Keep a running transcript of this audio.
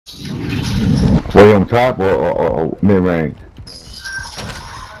Way on top or mid range?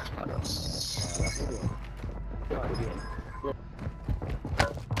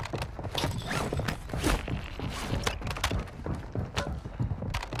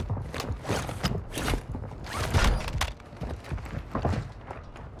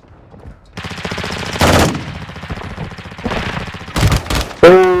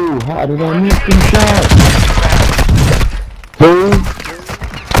 Oh, how did I miss them shots? Who?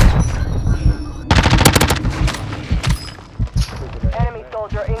 Enemy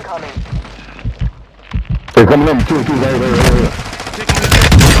soldier incoming. They're coming up, two, right.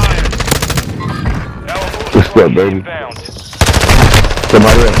 What's up, baby?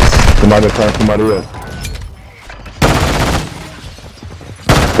 Somebody else.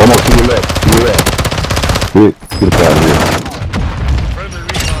 One more to your left. Get out of here.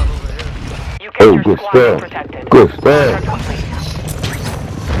 Oh, good stuff. Good stuff.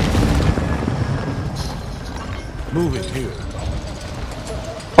 Moving here.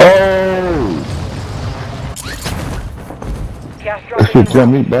 Oh! That shit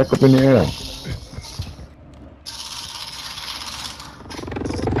jumped me back up in the air.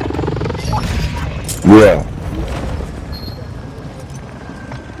 Yeah.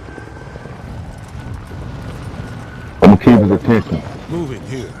 I'm gonna keep his attention. Moving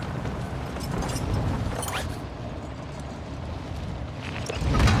here.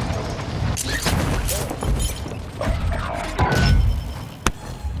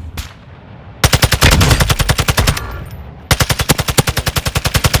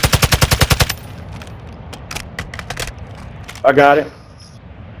 I got it.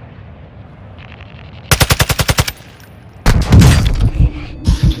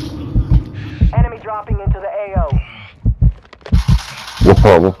 Enemy dropping into the AO. What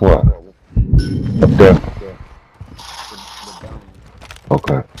part? Up there.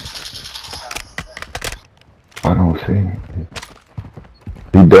 Okay. I don't see him.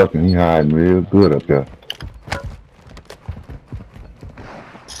 He ducking, he hiding real good up there.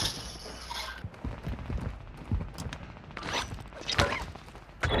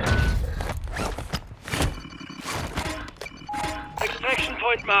 Extraction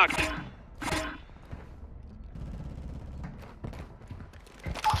point marked.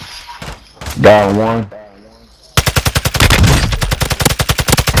 Down one.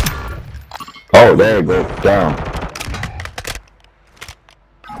 Oh, there you go. Down.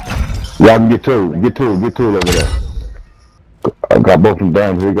 Y'all can get two. Get two over there. I got both of them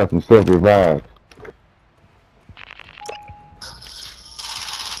down here. Got some stuff revived.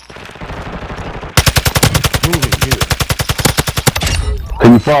 Moving here.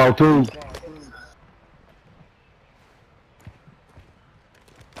 Can you fall too?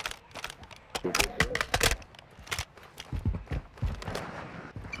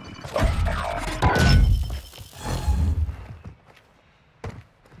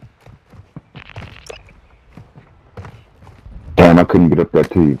 Damn, I couldn't get up there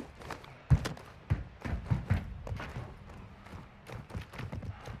to you.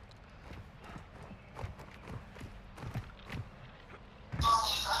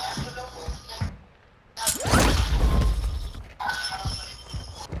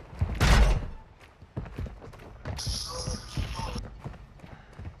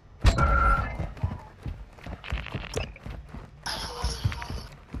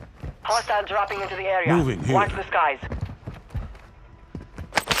 Hostile dropping into the area. Moving here. Watch the skies.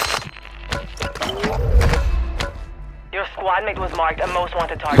 Your squad mate was marked a most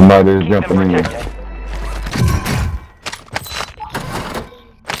wanted target. Somebody is Keep them jumping in. protected.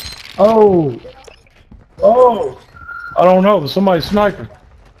 Oh! I don't know. There's somebody sniping.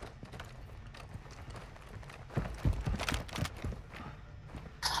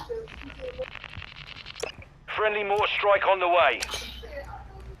 Friendly mortar strike on the way.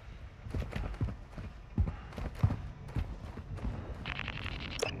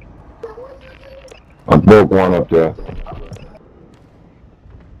 I broke one up there.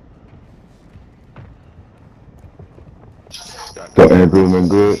 So Andrew been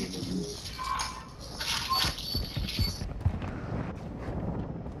good.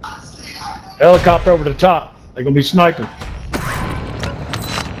 Helicopter over the top. They're gonna be sniping.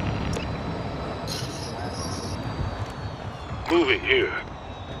 Moving here.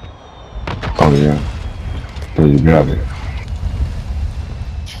 Oh yeah. So you got it.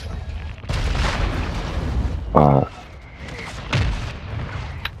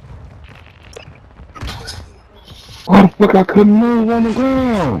 Why the fuck I couldn't move on the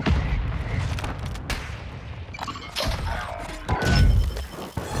ground?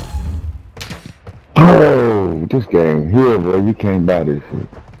 Oh, this game here, bro. You can't buy this shit.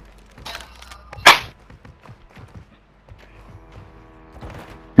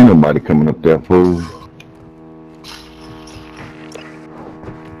 nobody coming up there, fool.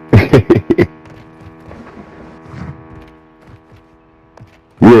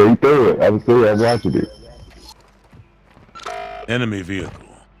 Yeah, he threw it. I was through it. I watched it. Enemy vehicle.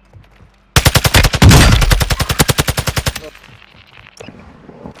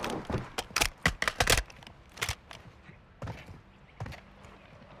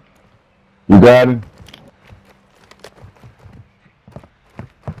 You got him?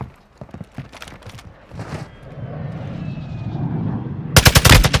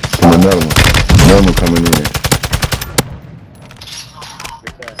 Come another one. Another one coming in.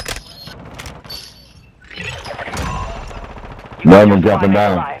 Another one dropping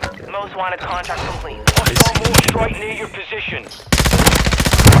down. Most wanted contract complete. Hostile mortar right near your position.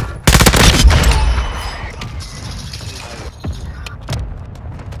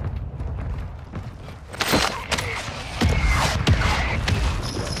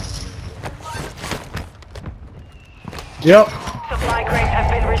 Yep, Supply crates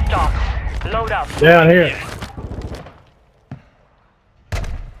have been restocked. Load up. down here.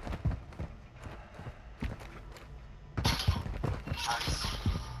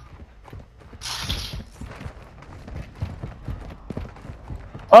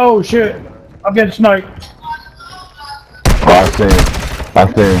 Oh shit! I'm getting sniped. Oh, I see him.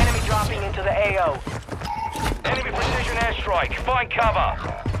 I see him. Enemy dropping into the AO. Enemy precision airstrike. Find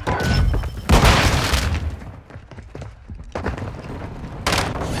cover.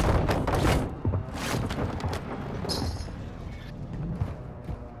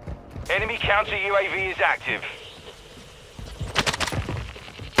 Enemy counter UAV is active.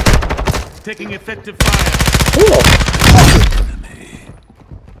 Taking effective fire.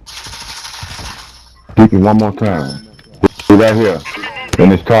 Peeking one more time. He's right here. In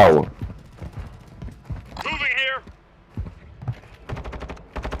this tower. Moving here.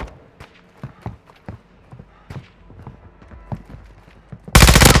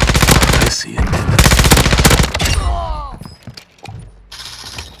 I see it.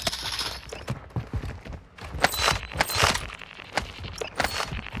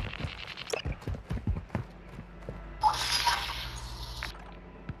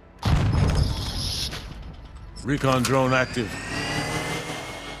 Recon drone active.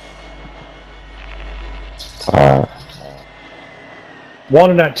 One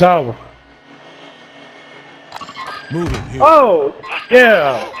in that tower. Moving here. Oh,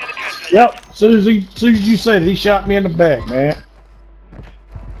 yeah. Yep. As soon as you said it, he shot me in the back, man.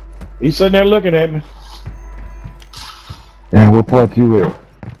 He's sitting there looking at me. Yeah, what part you at?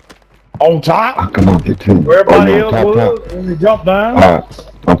 On top, Come on, get to me. where everybody no, else top, was, top. and he jumped down. Alright,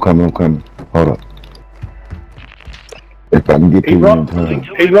 I'm coming. Hold up. If I can get to He you run, in time.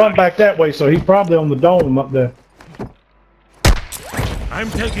 he run back that way, so he's probably on the dome up there. I'm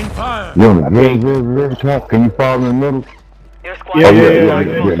taking fire. You're on the very top. Can you fall in the middle? Your squad Yeah, is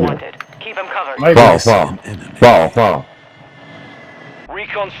yeah. most wanted. Keep them covered. Maybe. Fall.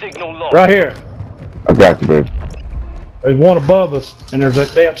 Recon signal locked. Right here. I got you, baby. There's one above us, and there's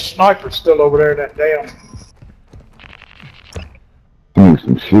that damn sniper still over there in that damn. Give me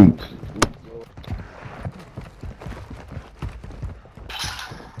some sheets.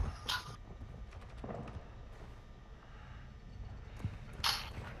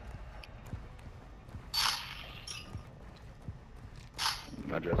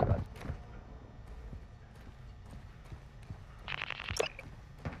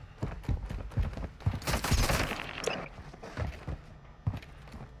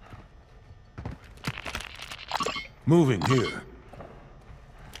 Moving here.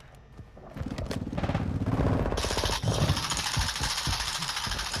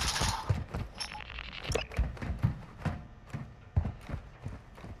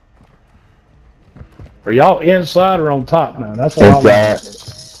 Are y'all inside or on top now? That's all I want.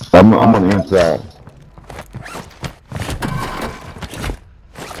 Inside. I'm on the inside.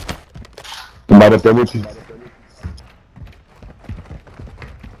 Somebody up there with you?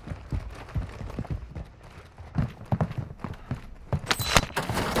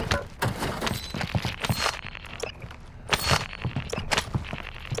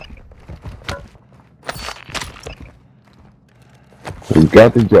 You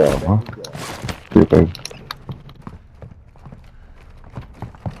got the job, huh? Good thing.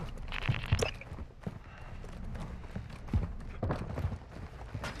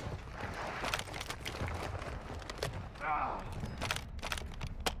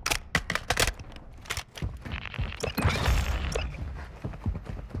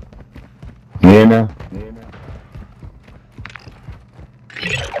 Yeah, now?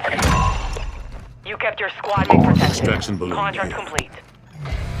 You kept your squad mate protected. Extraction balloon Contract here. complete.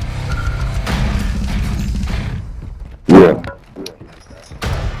 Yeah.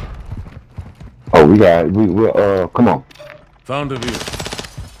 Oh, we come on. Found a vehicle.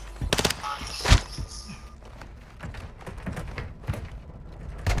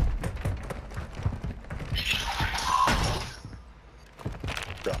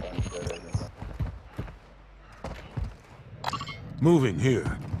 Moving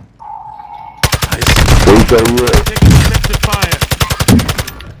here. I see. Taking effective fire.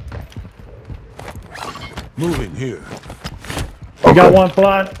 Moving here. You got one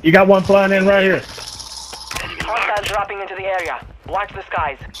flying. You got one flying in right here. Hostiles dropping into the area. Watch the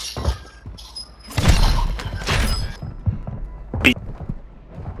skies.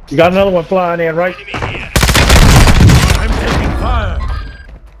 You got another one flying in right. I'm taking fire.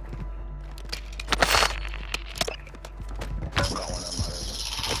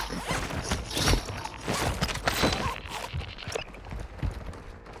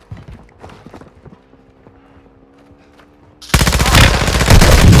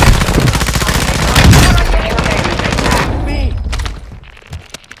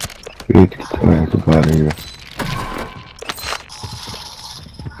 Get your ass up out of here.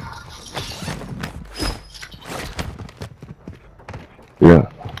 Yeah.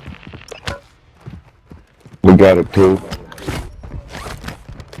 We got it too.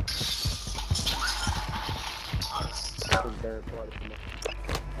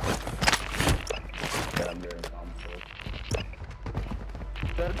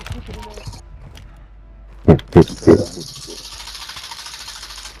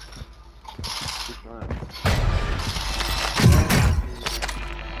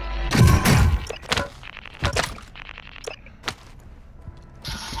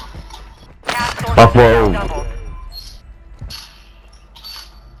 Up road. Double.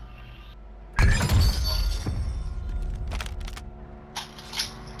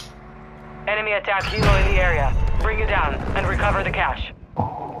 Enemy attack helo in the area. Bring it down and recover the cash.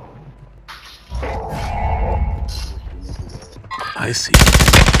 I see.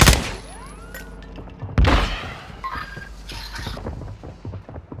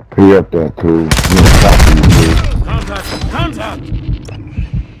 He up there too. Contact! Contact!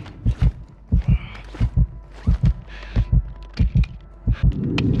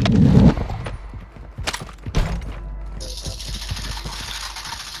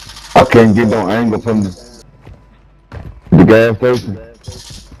 I can't get no angle from the gas station.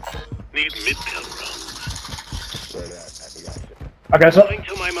 I got some.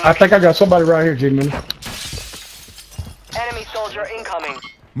 I think I got somebody right here, G-milli. Enemy soldier incoming.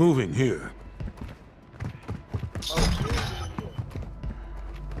 Moving here.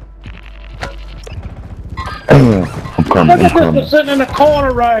 I'm coming. Look at this sitting in the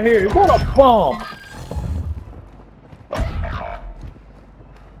corner right here. What a bum!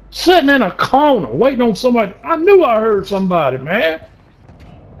 Sitting in a corner, waiting on somebody. I knew I heard somebody, man.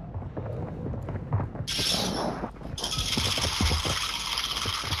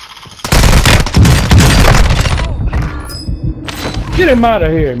 Get him out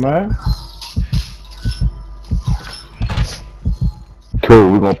of here, man.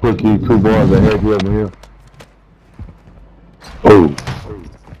 Cool, we're gonna put these two boys ahead of you over here. Oh.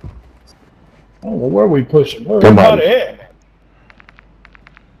 Oh, well, where we pushing? Where Somebody. everybody at?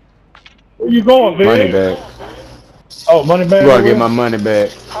 Where you going, man? Money back. Oh, money back. I'm gonna get my money back.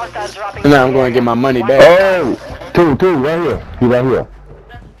 Hostiles dropping. No, I'm gonna get my money back. Oh! Two, right here. He right here.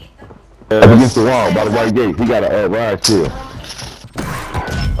 Up against the wall by the white gate. He got a ride shield.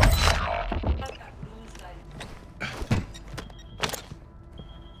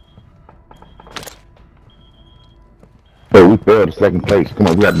 Hey, we failed the second place. Come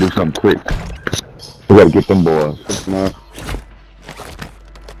on, we gotta do something quick. We gotta get them boys.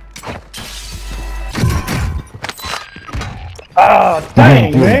 Ah,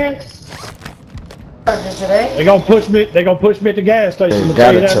 dang, man. They gonna push me. They gonna push me at the gas station. They to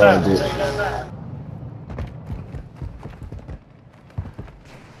tell you gotta that charge now.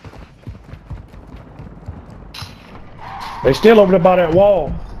 it. They still over there by that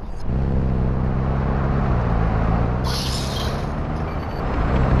wall.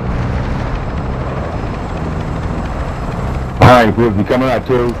 Alright, Chris, you coming out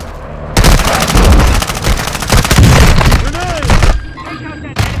too?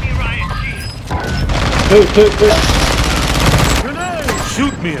 Two.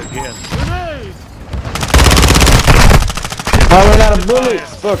 Shoot me again. Grenade! I ran out of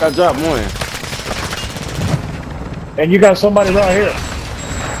bullets. Fuck, I dropped one. And you got somebody right here.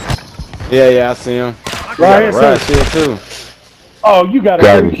 Yeah, I see him. Right here, Right too. here too. Oh, you got a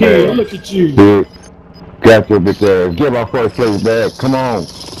Got good it, kid. man. Look at you. Dude. Got your bitch ass. Get my first place back. Come on.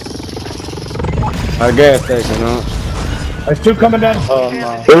 At the gas station, huh? There's two coming down. Oh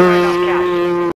no.